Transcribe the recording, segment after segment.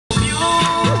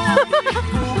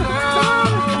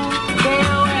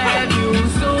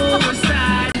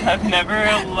I've never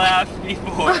laughed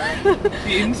before.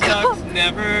 Beanstalks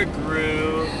never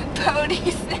grew.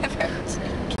 Ponies never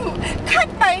cut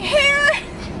my hair.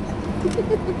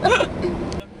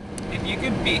 If you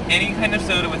could be any kind of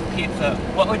soda with pizza,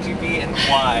 what would you be and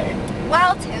why?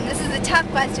 Well, Tim, this is a tough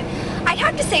question. I'd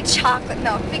have to say chocolate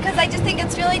milk because I just think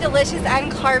it's really delicious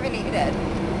and carbonated.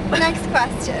 Next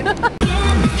question.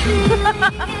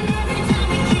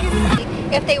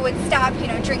 If they would stop,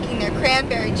 drinking their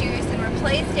cranberry juice and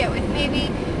replaced it with maybe,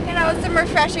 some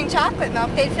refreshing chocolate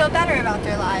milk, they'd feel better about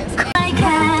their lives. My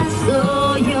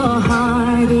castle, your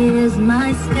heart is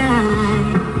my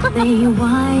sky. They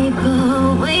wipe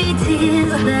away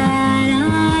tears that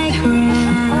I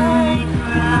cry.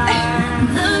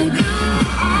 The good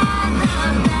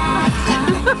and the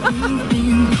bad, you've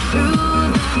been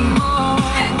through them all.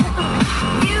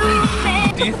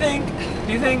 Do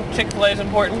you think Chick-fil-A is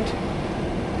important?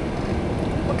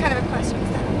 What kind of a question is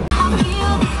that?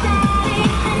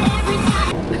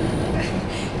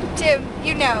 Jim,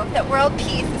 you know that world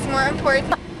peace is more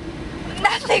important.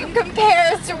 Nothing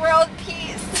compares to world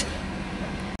peace.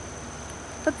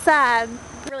 That's sad.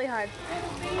 It's really hard.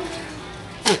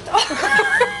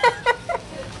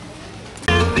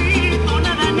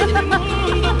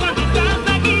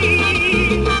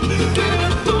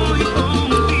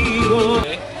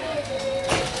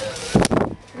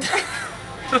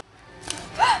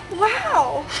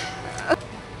 Wow.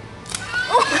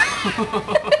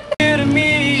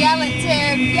 Yell it,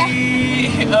 Tim. Yeah.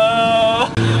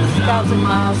 1,000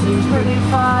 miles seems pretty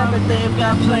far, but they've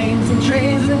got planes and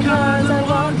trains and cars. I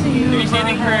walk to you. Are you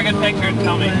standing for a good picture?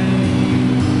 Tell me.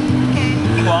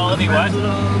 Okay. Quality what?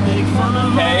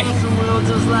 Okay.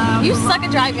 You suck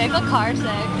at driving. I feel car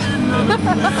sick.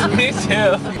 Me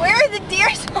too. Where are the deer?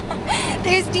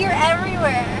 There's deer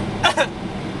everywhere.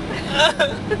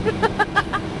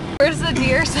 Where's the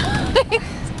deer sign?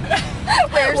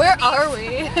 Where are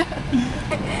we?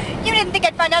 You didn't think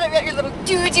I'd find out about your little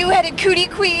doo-doo-headed cootie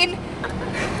queen?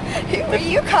 Who are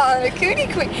you calling a cootie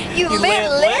queen? You lit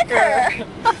liquor!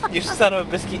 You son of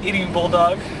a biscuit-eating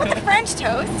bulldog. With the French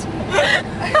toast.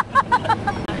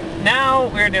 Now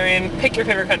we're doing Pick Your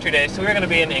Favorite Country Day, so we're going to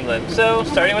be in England. So,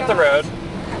 starting with the road.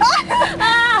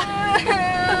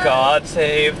 God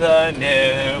save the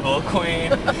noble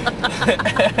queen.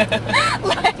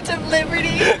 Land of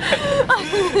liberty.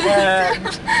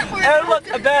 And look,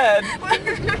 a bed. The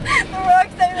wrong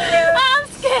side of the road. I'm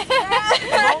scared.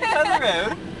 Wrong side of the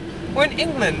road. We're in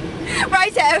England.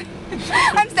 Righto.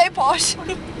 I'm so posh.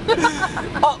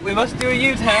 Oh, we must do a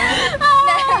U-turn. No.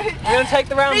 We're going to take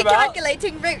the roundabout.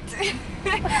 Recalculating route.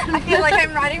 I feel like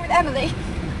I'm riding with Emily.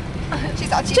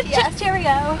 She's on GPS.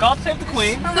 Cheerio. God save the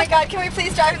queen. Oh my God, can we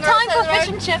please drive in the right side of the road? Fish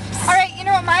and chips. Alright, you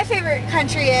know what my favorite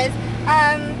country is?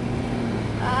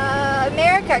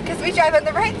 America, because we drive on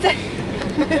the right side.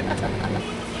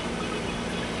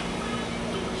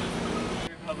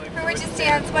 For which it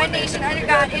stands, one nation under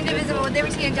God, indivisible, with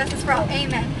liberty and justice for all.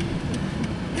 Amen.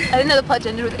 I didn't know the pledge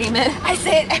ended with amen. I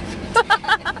say it every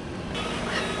time.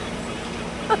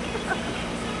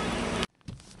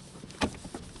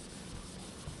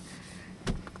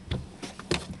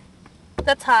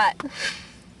 That's hot.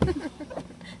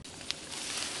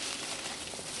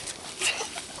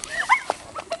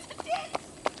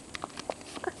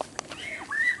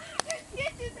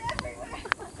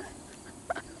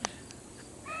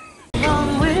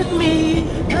 Come with me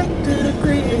up to the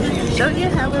creek, show you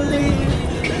how we live.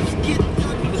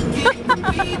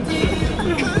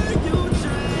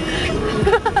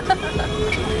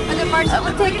 And then Marsha,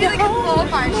 let's take it like a full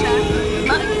Marsha.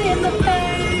 Money in the bank.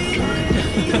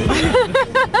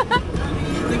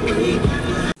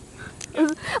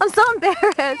 I'm so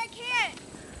embarrassed. I can't.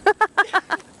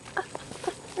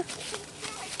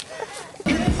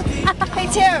 Hey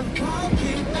Tim.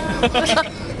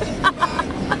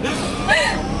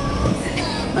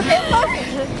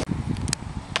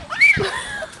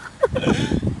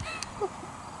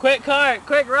 Quick car,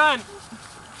 quick run.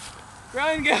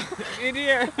 Run, go, in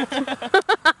here. Don't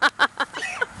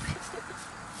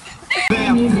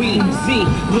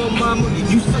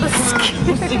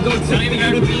even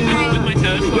know with my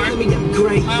toes for.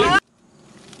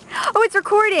 Oh, it's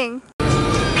recording.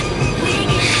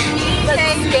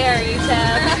 That's scary,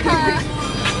 Tim.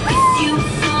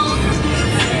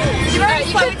 You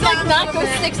could like not go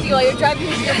 60 while you're driving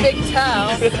with your big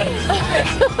toe.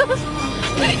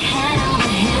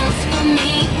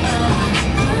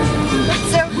 That's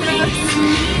so gross.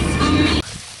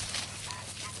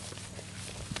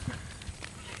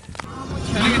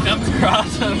 Trying to jump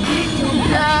across him.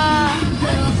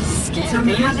 Scary.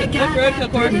 how they got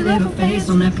that pretty little face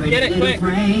on that pretty Get it, little quick.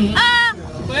 frame.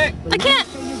 Quick, I can't.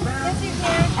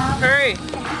 hurry.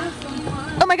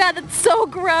 Oh my god, that's so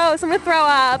gross. I'm gonna throw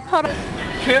up. Hold on.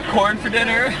 Can we have corn for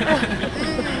dinner?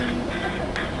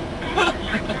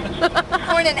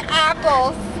 Corn and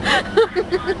apples.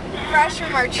 Fresh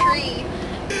from our tree.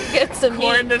 Get some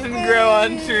Corn meat. doesn't grow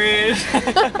on trees.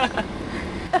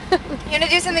 You wanna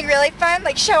do something really fun?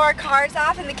 Like show our cars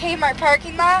off in the Kmart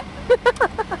parking lot?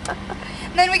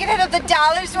 And then we can hit up the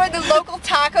dollar store, the local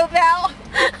Taco Bell.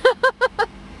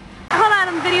 Hold on,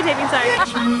 I'm videotaping,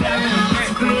 sorry.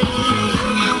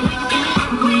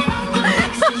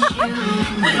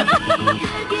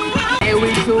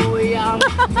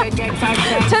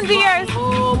 10 years.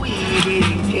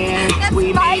 That's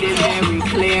We my made it kid. very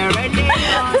clear and they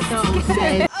also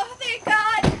said Oh, thank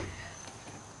God.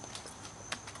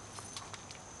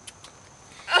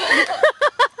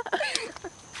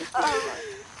 Oh.